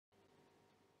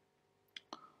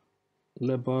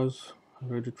Leber's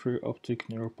hereditary optic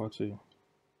neuropathy.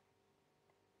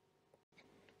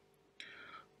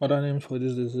 Other names for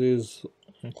this disease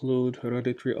include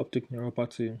hereditary optic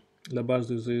neuropathy, Leber's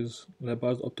disease,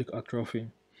 Leber's optic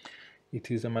atrophy. It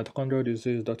is a mitochondrial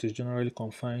disease that is generally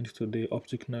confined to the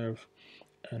optic nerve,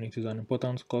 and it is an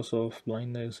important cause of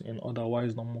blindness in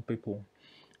otherwise normal people,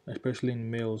 especially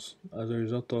in males, as a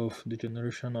result of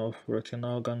degeneration of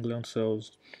retinal ganglion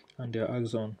cells and their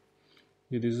axon.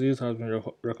 The disease has been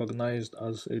recognized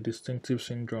as a distinctive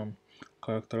syndrome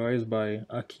characterized by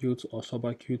acute or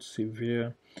subacute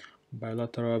severe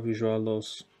bilateral visual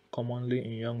loss, commonly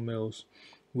in young males,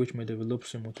 which may develop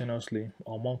simultaneously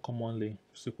or more commonly,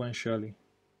 sequentially.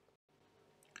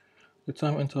 The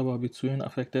time interval between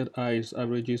affected eyes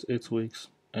averages 8 weeks,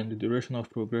 and the duration of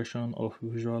progression of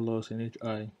visual loss in each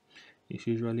eye is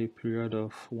usually a period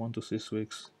of 1 to 6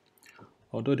 weeks.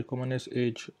 Although the commonest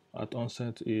age at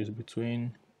onset is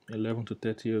between 11 to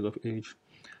 30 years of age,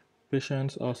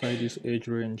 patients outside this age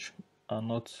range are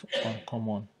not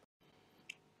uncommon.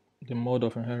 The mode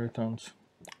of inheritance.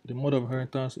 The mode of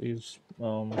inheritance is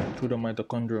through the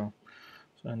mitochondria,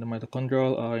 and the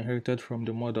mitochondria are inherited from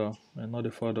the mother and not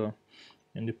the father.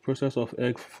 In the process of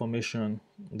egg formation,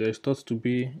 there is thought to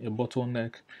be a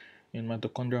bottleneck in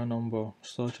mitochondrial number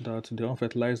such that the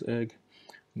unfertilized egg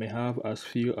may have as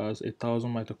few as 1,000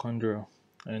 mitochondria,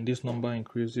 and this number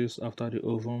increases after the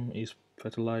ovum is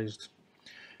fertilized.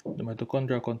 The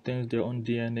mitochondria contains their own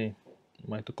DNA,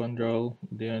 mitochondrial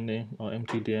DNA or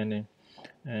mtDNA,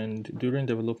 and during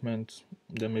development,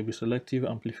 there may be selective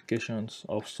amplifications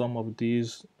of some of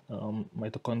these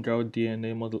mitochondrial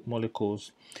DNA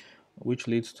molecules, which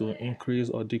leads to increase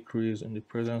or decrease in the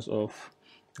presence of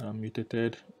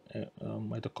mutated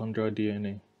mitochondrial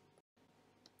DNA.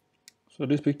 So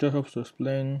this picture helps to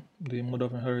explain the mode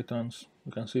of inheritance.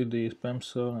 You can see the sperm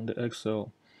cell and the egg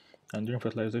cell, and during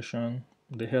fertilization,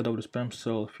 the head of the sperm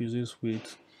cell fuses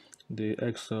with the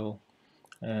egg cell,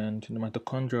 and the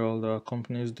mitochondria that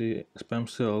accompanies the sperm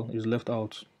cell is left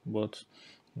out, but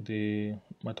the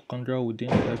mitochondria within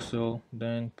the egg cell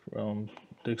then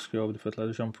takes care of the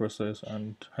fertilization process,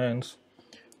 and hence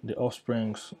the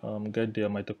offsprings get their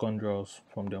mitochondria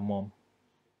from their mom.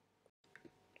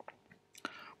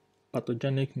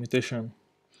 Pathogenic mutation.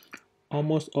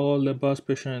 Almost all Leber's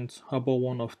patients harbor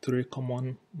one of 3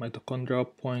 common mitochondrial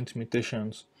point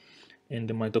mutations in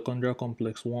the mitochondrial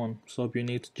complex 1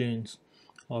 subunit genes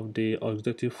of the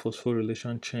oxidative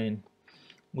phosphorylation chain,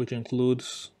 which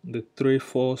includes the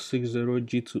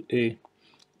 3460G2A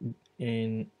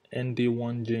in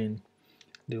ND1 gene,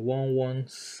 the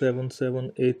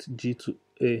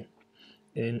 11778G2A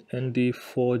in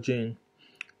ND4 gene,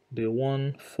 the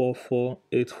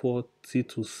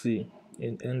 14484T2C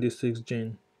in ND6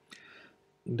 gene.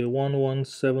 The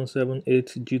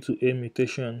 11778G2A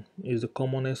mutation is the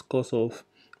commonest cause of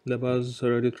Leber's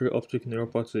hereditary optic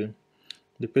neuropathy.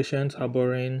 The patients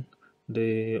harboring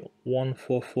the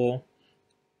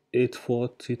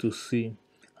 14484T2C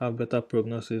have better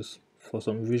prognosis for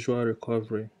some visual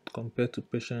recovery compared to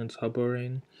patients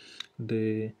harboring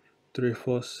the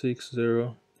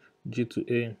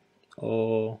 3460G2A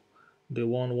or the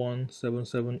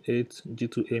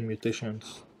 11778G2A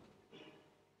mutations.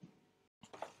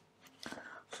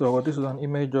 So this is an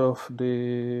image of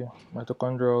the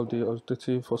mitochondrial, the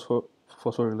oxidative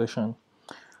phosphorylation.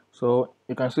 So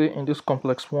you can see in this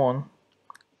complex 1,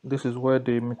 this is where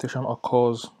the mutation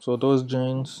occurs. So those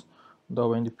genes that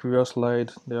were in the previous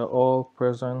slide, they are all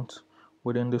present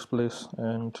within this place,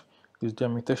 and it's the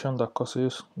mutation that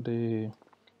causes the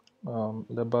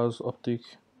Leber's optic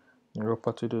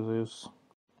neuropathy disease.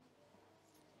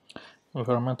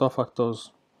 Environmental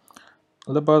factors.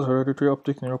 Leber's hereditary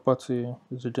optic neuropathy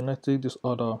is a genetic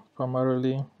disorder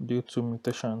primarily due to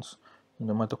mutations in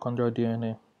the mitochondrial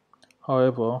DNA.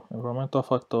 However, environmental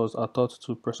factors are thought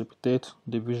to precipitate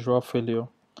the visual failure,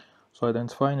 so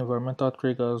identifying environmental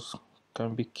triggers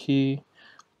can be key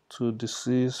to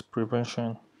disease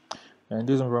prevention. And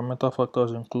these environmental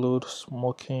factors include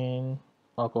smoking,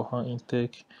 alcohol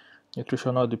intake,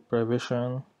 nutritional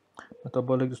deprivation,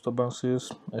 metabolic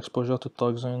disturbances, exposure to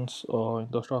toxins or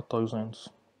industrial toxins.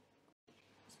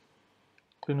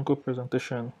 Clinical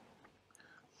presentation.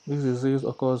 This disease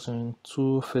occurs in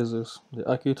 2 phases, the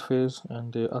acute phase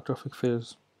and the atrophic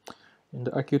phase. In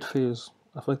the acute phase,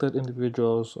 affected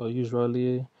individuals are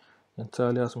usually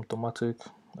entirely asymptomatic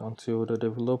until they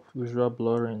develop visual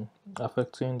blurring,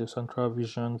 affecting the central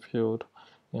vision field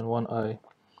in one eye.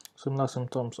 Similar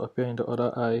symptoms appear in the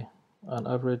other eye an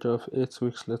average of 8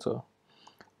 weeks later.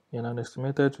 In an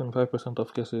estimated 25%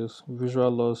 of cases,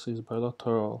 visual loss is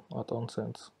bilateral at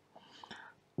onset.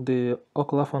 The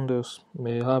ocular fundus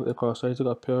may have a characteristic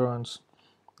appearance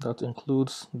that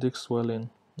includes disc swelling,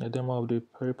 edema of the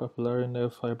peripapillary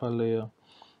nerve fiber layer,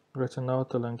 retinal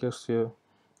telangiectasia,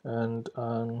 and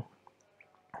an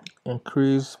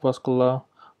increased vascular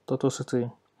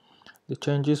tortuosity. The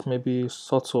changes may be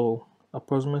subtle.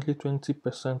 Approximately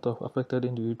 20% of affected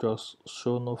individuals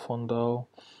show no fundal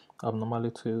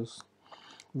abnormalities.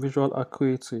 Visual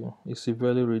acuity is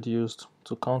severely reduced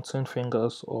to counting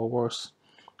fingers or worse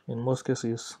in most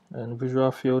cases, and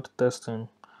visual field testing,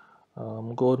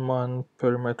 Goldman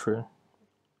perimetry,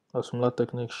 a similar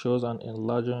technique shows an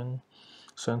enlarging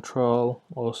central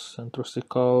or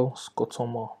centrocecal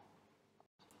scotoma.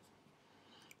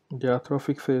 The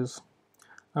atrophic phase.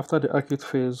 After the acute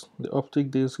phase, the optic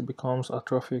disc becomes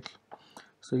atrophic.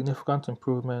 Significant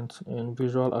improvements in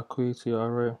visual acuity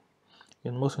are rare.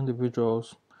 In most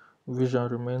individuals, vision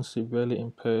remains severely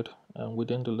impaired and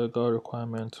within the legal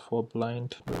requirement for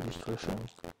blind registration.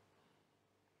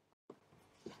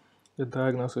 The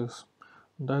diagnosis.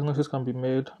 Diagnosis can be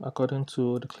made according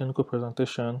to the clinical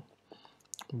presentation,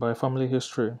 by family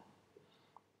history,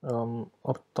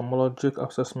 ophthalmologic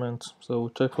assessment. So we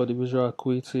check for the visual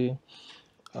acuity,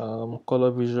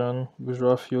 color vision,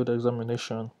 visual field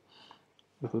examination.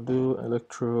 We could do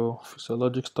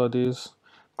electrophysiologic studies,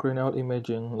 cranial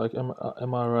imaging like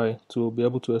MRI to be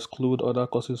able to exclude other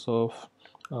causes of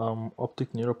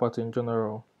optic neuropathy in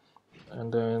general.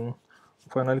 And then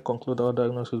finally conclude our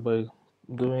diagnosis by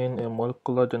doing a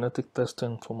molecular genetic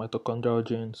testing for mitochondrial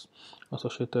genes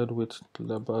associated with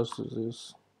Leber's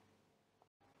disease.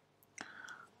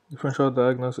 Differential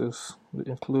diagnosis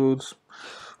includes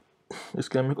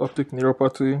ischemic optic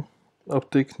neuropathy,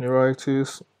 optic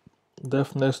neuritis,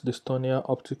 deafness dystonia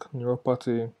optic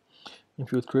neuropathy,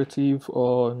 infiltrative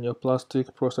or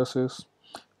neoplastic processes,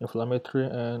 inflammatory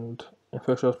and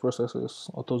infectious processes,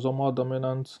 autosomal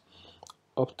dominant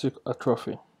optic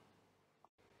atrophy.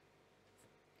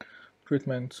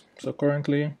 Treatment. So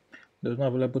currently, there's no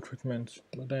available treatment,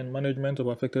 but then management of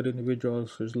affected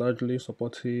individuals is largely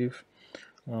supportive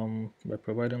by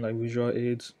providing like visual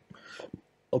aids,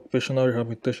 occupational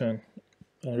rehabilitation,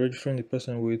 and registering the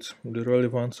person with the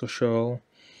relevant social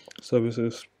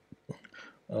services.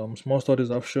 Small studies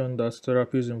have shown that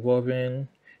therapies involving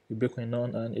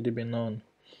ubiquinone and idibinon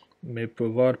may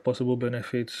provide possible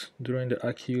benefits during the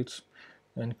acute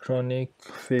and chronic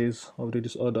phase of the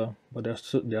disorder, but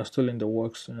they are still in the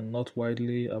works and not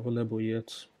widely available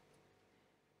yet.